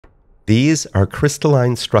These are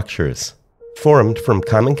crystalline structures, formed from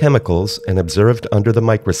common chemicals and observed under the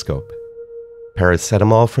microscope.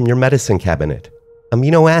 Paracetamol from your medicine cabinet,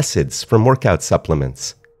 amino acids from workout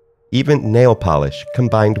supplements, even nail polish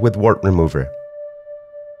combined with wart remover.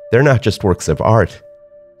 They're not just works of art,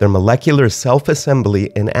 they're molecular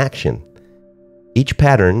self-assembly in action. Each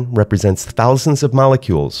pattern represents thousands of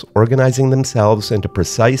molecules organizing themselves into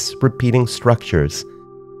precise, repeating structures,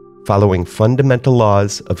 following fundamental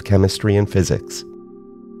laws of chemistry and physics.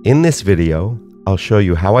 In this video, I'll show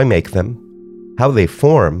you how I make them, how they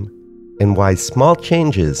form, and why small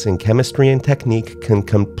changes in chemistry and technique can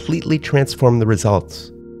completely transform the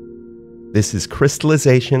results. This is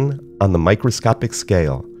crystallization on the microscopic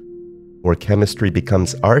scale, where chemistry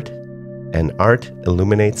becomes art and art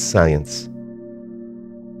illuminates science.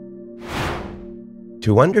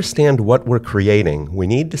 To understand what we're creating, we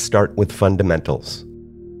need to start with fundamentals.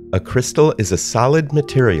 A crystal is a solid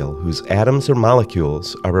material whose atoms or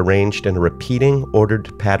molecules are arranged in a repeating,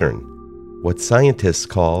 ordered pattern, what scientists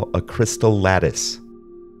call a crystal lattice.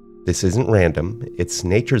 This isn't random, it's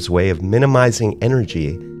nature's way of minimizing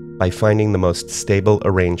energy by finding the most stable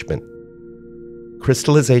arrangement.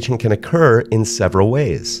 Crystallization can occur in several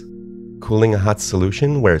ways: cooling a hot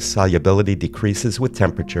solution where solubility decreases with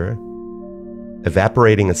temperature,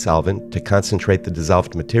 evaporating a solvent to concentrate the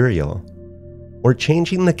dissolved material, or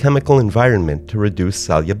changing the chemical environment to reduce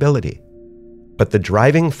solubility. But the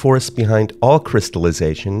driving force behind all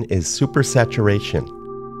crystallization is supersaturation,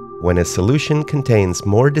 when a solution contains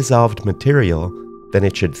more dissolved material than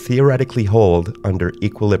it should theoretically hold under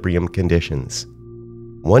equilibrium conditions.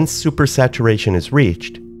 Once supersaturation is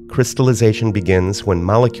reached, crystallization begins when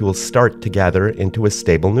molecules start to gather into a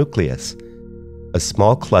stable nucleus, a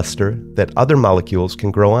small cluster that other molecules can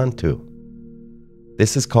grow onto.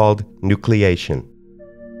 This is called nucleation.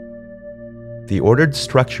 The ordered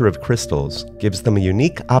structure of crystals gives them a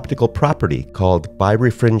unique optical property called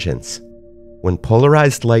birefringence. When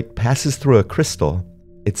polarized light passes through a crystal,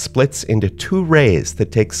 it splits into two rays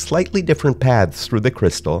that take slightly different paths through the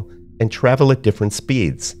crystal and travel at different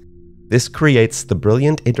speeds. This creates the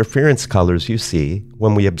brilliant interference colors you see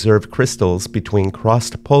when we observe crystals between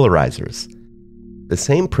crossed polarizers, the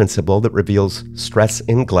same principle that reveals stress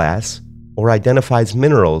in glass or identifies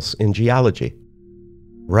minerals in geology.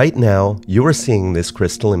 Right now, you're seeing this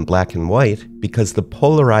crystal in black and white because the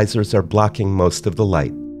polarizers are blocking most of the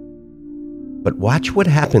light. But watch what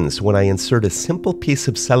happens when I insert a simple piece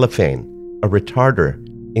of cellophane, a retarder,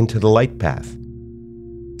 into the light path.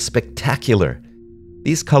 Spectacular!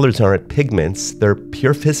 These colors aren't pigments, they're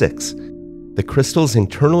pure physics. The crystal's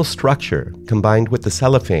internal structure, combined with the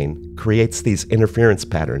cellophane, creates these interference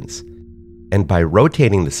patterns. And by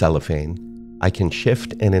rotating the cellophane, I can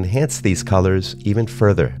shift and enhance these colors even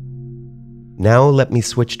further. Now let me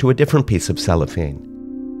switch to a different piece of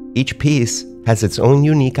cellophane. Each piece has its own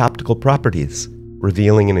unique optical properties,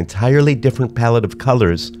 revealing an entirely different palette of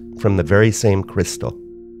colors from the very same crystal.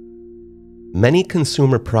 Many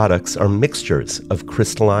consumer products are mixtures of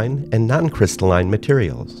crystalline and non-crystalline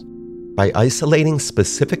materials. By isolating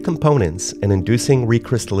specific components and inducing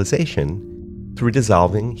recrystallization, through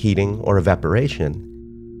dissolving, heating, or evaporation,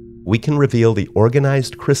 we can reveal the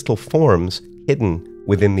organized crystal forms hidden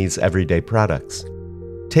within these everyday products.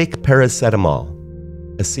 Take paracetamol,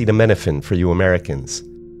 acetaminophen for you Americans.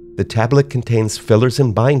 The tablet contains fillers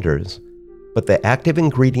and binders, but the active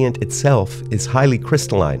ingredient itself is highly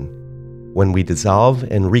crystalline. When we dissolve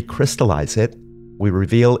and recrystallize it, we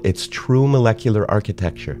reveal its true molecular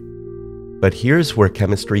architecture. But here's where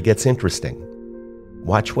chemistry gets interesting.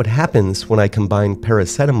 Watch what happens when I combine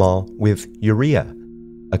paracetamol with urea,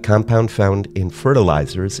 a compound found in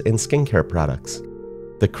fertilizers and skincare products.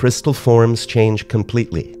 The crystal forms change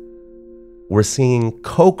completely. We're seeing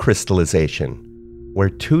co-crystallization, where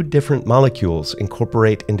two different molecules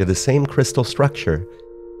incorporate into the same crystal structure,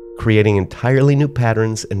 creating entirely new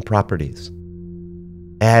patterns and properties.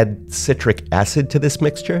 Add citric acid to this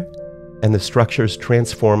mixture, and the structures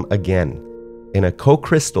transform again. In a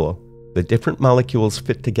co-crystal, the different molecules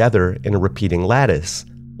fit together in a repeating lattice,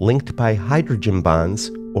 linked by hydrogen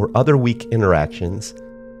bonds or other weak interactions,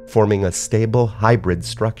 forming a stable hybrid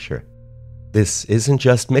structure. This isn't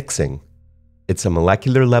just mixing, it's a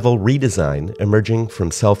molecular-level redesign emerging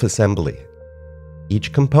from self-assembly.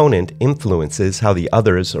 Each component influences how the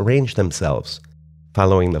others arrange themselves,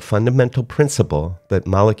 following the fundamental principle that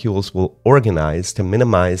molecules will organize to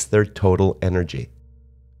minimize their total energy.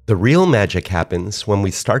 The real magic happens when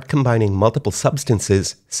we start combining multiple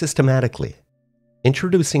substances systematically.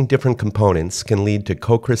 Introducing different components can lead to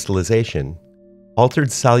co-crystallization,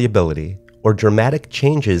 altered solubility, or dramatic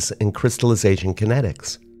changes in crystallization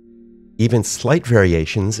kinetics. Even slight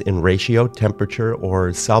variations in ratio, temperature,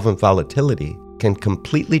 or solvent volatility can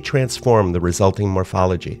completely transform the resulting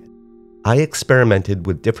morphology. I experimented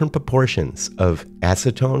with different proportions of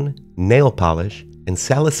acetone, nail polish, and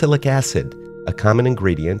salicylic acid, a common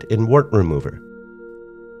ingredient in wart remover.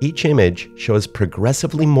 Each image shows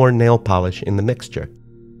progressively more nail polish in the mixture.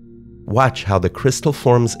 Watch how the crystal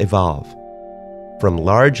forms evolve. From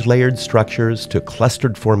large layered structures to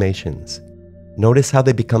clustered formations. Notice how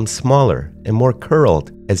they become smaller and more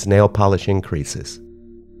curled as nail polish increases.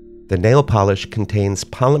 The nail polish contains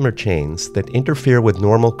polymer chains that interfere with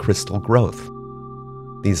normal crystal growth.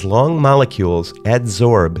 These long molecules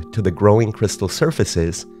adsorb to the growing crystal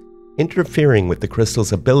surfaces, interfering with the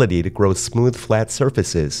crystal's ability to grow smooth, flat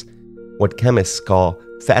surfaces, what chemists call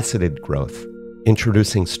faceted growth,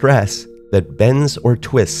 introducing stress that bends or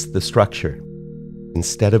twists the structure.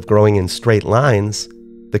 Instead of growing in straight lines,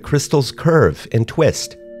 the crystals curve and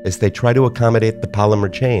twist as they try to accommodate the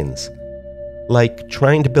polymer chains, like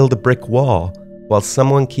trying to build a brick wall while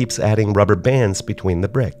someone keeps adding rubber bands between the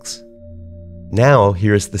bricks. Now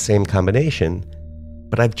here's the same combination,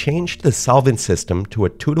 but I've changed the solvent system to a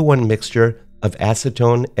 2-to-1 mixture of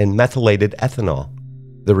acetone and methylated ethanol.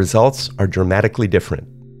 The results are dramatically different.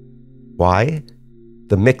 Why?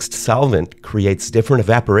 The mixed solvent creates different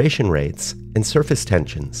evaporation rates and surface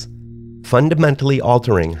tensions, fundamentally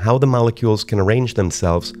altering how the molecules can arrange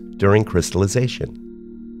themselves during crystallization.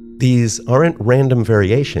 These aren't random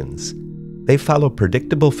variations. They follow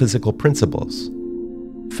predictable physical principles.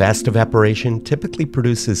 Fast evaporation typically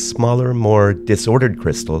produces smaller, more disordered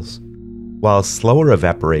crystals, while slower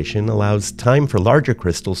evaporation allows time for larger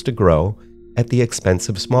crystals to grow at the expense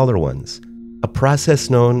of smaller ones, a process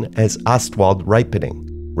known as Ostwald ripening,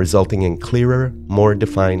 resulting in clearer, more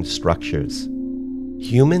defined structures.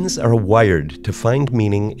 Humans are wired to find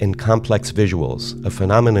meaning in complex visuals, a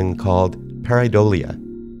phenomenon called Pareidolia.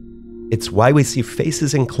 It's why we see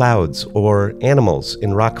faces in clouds or animals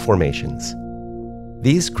in rock formations.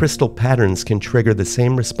 These crystal patterns can trigger the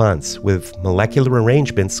same response, with molecular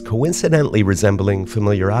arrangements coincidentally resembling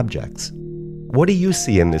familiar objects. What do you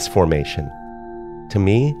see in this formation? To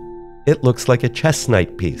me, it looks like a chess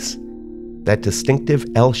knight piece, that distinctive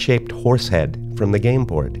L-shaped horse head from the game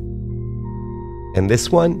board. And this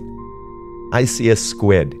one? I see a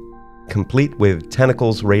squid, complete with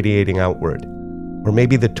tentacles radiating outward, or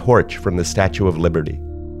maybe the torch from the Statue of Liberty.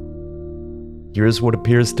 Here's what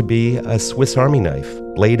appears to be a Swiss Army knife,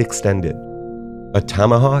 blade extended, a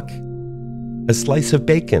tomahawk, a slice of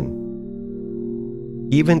bacon,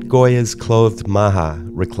 even Goya's clothed Maha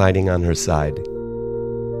reclining on her side.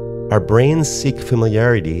 Our brains seek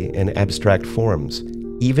familiarity in abstract forms,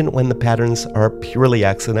 even when the patterns are purely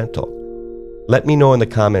accidental. Let me know in the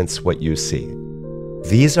comments what you see.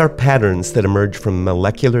 These are patterns that emerge from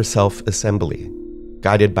molecular self-assembly,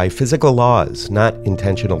 guided by physical laws, not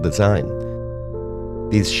intentional design.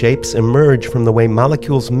 These shapes emerge from the way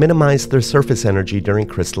molecules minimize their surface energy during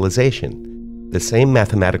crystallization, the same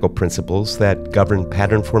mathematical principles that govern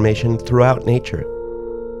pattern formation throughout nature.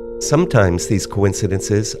 Sometimes these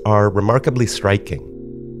coincidences are remarkably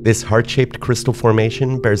striking. This heart-shaped crystal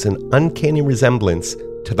formation bears an uncanny resemblance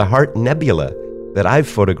to the Heart Nebula that I've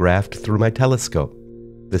photographed through my telescope.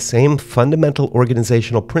 The same fundamental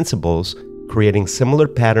organizational principles creating similar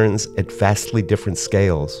patterns at vastly different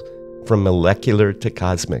scales, from molecular to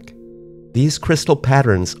cosmic. These crystal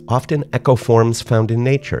patterns often echo forms found in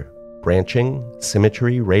nature, branching,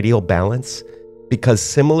 symmetry, radial balance, because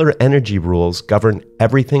similar energy rules govern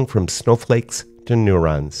everything from snowflakes to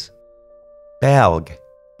neurons. BALG,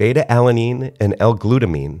 beta-alanine and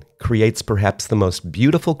L-glutamine, creates perhaps the most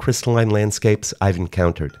beautiful crystalline landscapes I've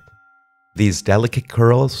encountered. These delicate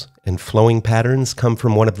curls and flowing patterns come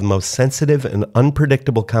from one of the most sensitive and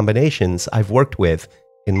unpredictable combinations I've worked with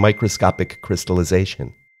in microscopic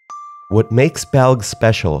crystallization. What makes BALG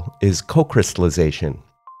special is co-crystallization,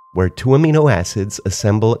 where 2 amino acids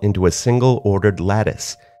assemble into a single ordered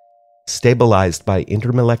lattice, stabilized by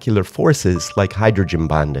intermolecular forces like hydrogen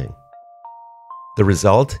bonding. The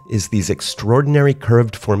result is these extraordinary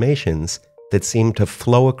curved formations that seem to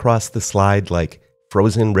flow across the slide like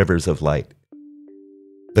frozen rivers of light.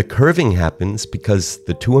 The curving happens because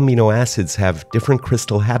the 2 amino acids have different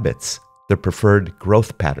crystal habits, their preferred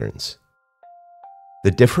growth patterns.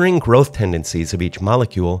 The differing growth tendencies of each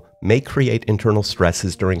molecule may create internal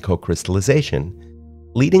stresses during co-crystallization,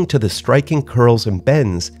 leading to the striking curls and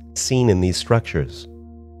bends seen in these structures.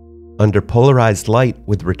 Under polarized light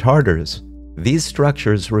with retarders, these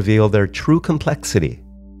structures reveal their true complexity.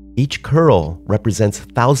 Each curl represents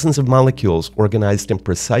thousands of molecules organized in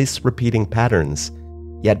precise repeating patterns,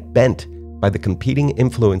 yet bent by the competing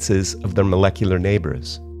influences of their molecular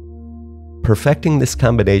neighbors. Perfecting this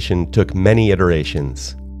combination took many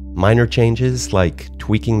iterations. Minor changes like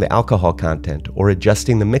tweaking the alcohol content or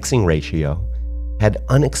adjusting the mixing ratio had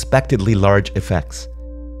unexpectedly large effects,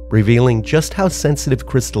 revealing just how sensitive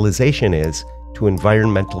crystallization is to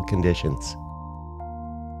environmental conditions.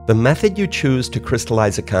 The method you choose to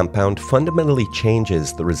crystallize a compound fundamentally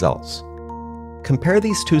changes the results. Compare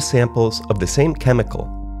these two samples of the same chemical,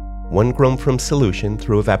 one grown from solution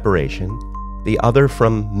through evaporation, the other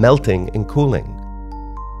from melting and cooling.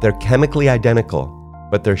 They're chemically identical,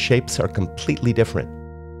 but their shapes are completely different.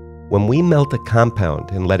 When we melt a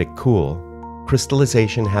compound and let it cool,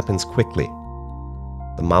 crystallization happens quickly.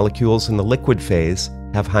 The molecules in the liquid phase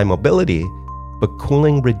have high mobility, but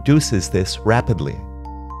cooling reduces this rapidly.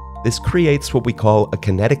 This creates what we call a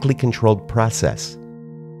kinetically controlled process.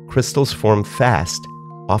 Crystals form fast,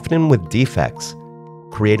 often with defects,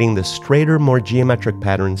 creating the straighter, more geometric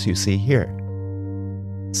patterns you see here.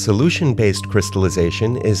 Solution-based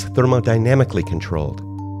crystallization is thermodynamically controlled.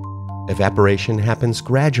 Evaporation happens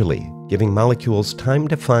gradually, giving molecules time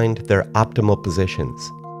to find their optimal positions.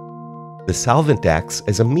 The solvent acts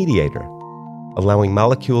as a mediator, allowing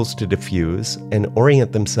molecules to diffuse and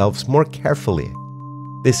orient themselves more carefully.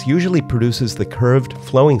 This usually produces the curved,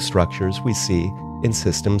 flowing structures we see in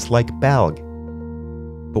systems like BALG.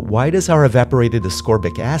 But why does our evaporated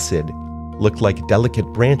ascorbic acid look like delicate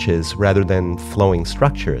branches rather than flowing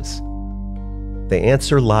structures? The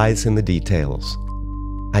answer lies in the details.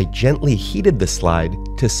 I gently heated the slide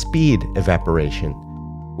to speed evaporation,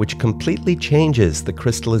 which completely changes the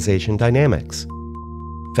crystallization dynamics.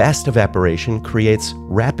 Fast evaporation creates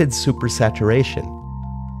rapid supersaturation,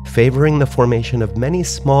 favoring the formation of many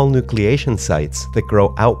small nucleation sites that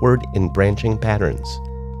grow outward in branching patterns.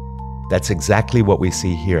 That's exactly what we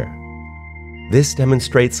see here. This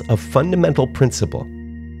demonstrates a fundamental principle.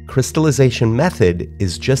 Crystallization method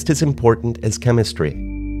is just as important as chemistry.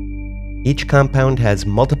 Each compound has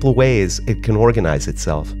multiple ways it can organize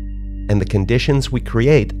itself, and the conditions we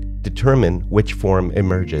create determine which form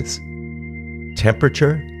emerges.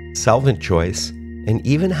 Temperature, solvent choice, and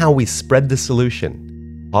even how we spread the solution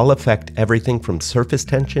all affect everything from surface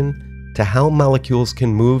tension to how molecules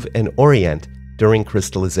can move and orient during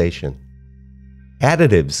crystallization.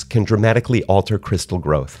 Additives can dramatically alter crystal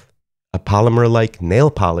growth. A polymer like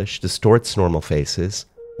nail polish distorts normal faces,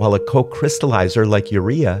 while a co-crystallizer like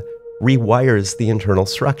urea rewires the internal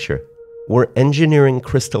structure. We're engineering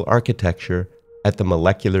crystal architecture at the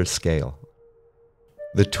molecular scale.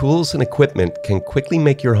 The tools and equipment can quickly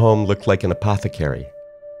make your home look like an apothecary.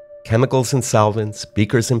 Chemicals and solvents,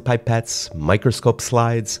 beakers and pipettes, microscope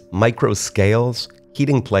slides, micro scales,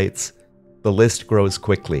 heating plates, the list grows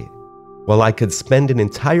quickly. While I could spend an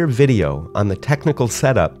entire video on the technical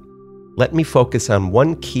setup, let me focus on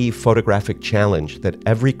one key photographic challenge that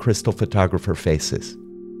every crystal photographer faces.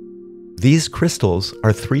 These crystals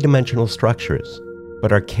are three-dimensional structures,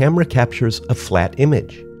 but our camera captures a flat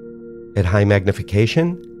image. At high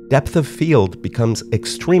magnification, depth of field becomes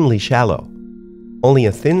extremely shallow. Only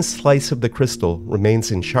a thin slice of the crystal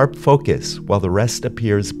remains in sharp focus while the rest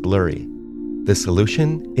appears blurry. The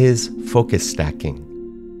solution is focus stacking.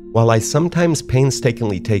 While I sometimes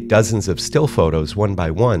painstakingly take dozens of still photos one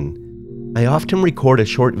by one, I often record a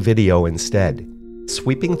short video instead,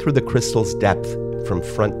 sweeping through the crystal's depth from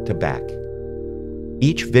front to back.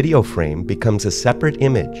 Each video frame becomes a separate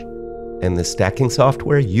image, and the stacking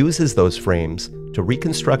software uses those frames to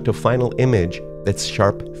reconstruct a final image that's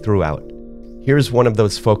sharp throughout. Here's one of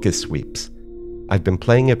those focus sweeps. I've been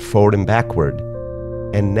playing it forward and backward,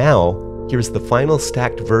 and now here's the final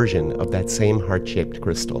stacked version of that same heart-shaped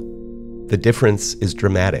crystal. The difference is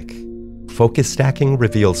dramatic. Focus stacking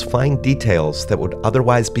reveals fine details that would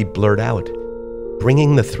otherwise be blurred out,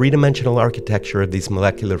 bringing the three-dimensional architecture of these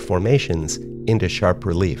molecular formations into sharp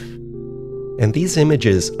relief. And these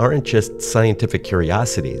images aren't just scientific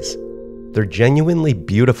curiosities. They're genuinely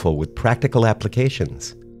beautiful with practical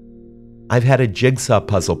applications. I've had a jigsaw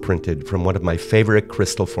puzzle printed from one of my favorite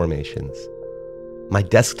crystal formations. My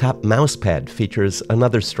desktop mousepad features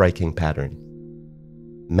another striking pattern.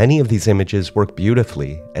 Many of these images work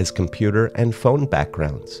beautifully as computer and phone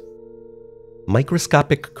backgrounds.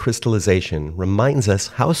 Microscopic crystallization reminds us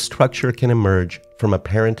how structure can emerge from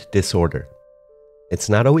apparent disorder. It's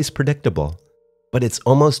not always predictable, but it's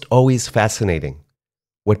almost always fascinating.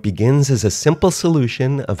 What begins as a simple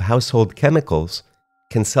solution of household chemicals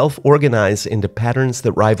can self-organize into patterns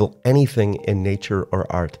that rival anything in nature or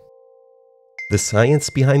art. The science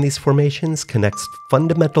behind these formations connects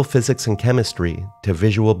fundamental physics and chemistry to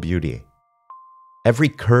visual beauty. Every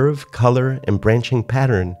curve, color, and branching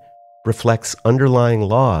pattern reflects underlying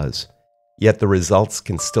laws, yet the results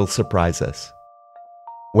can still surprise us.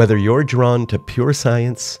 Whether you're drawn to pure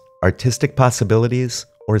science, artistic possibilities,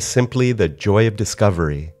 or simply the joy of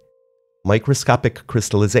discovery, microscopic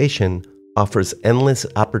crystallization offers endless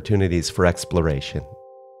opportunities for exploration.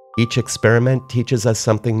 Each experiment teaches us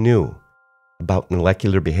something new about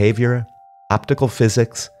molecular behavior, optical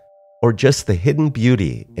physics, or just the hidden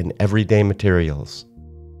beauty in everyday materials.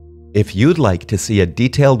 If you'd like to see a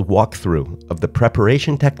detailed walkthrough of the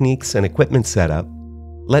preparation techniques and equipment setup,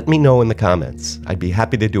 let me know in the comments. I'd be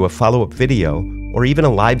happy to do a follow-up video or even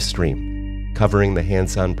a live stream covering the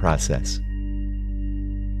hands-on process.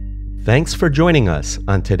 Thanks for joining us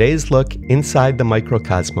on today's look inside the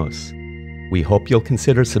Microcosmos. We hope you'll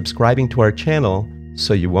consider subscribing to our channel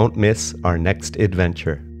so you won't miss our next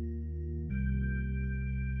adventure.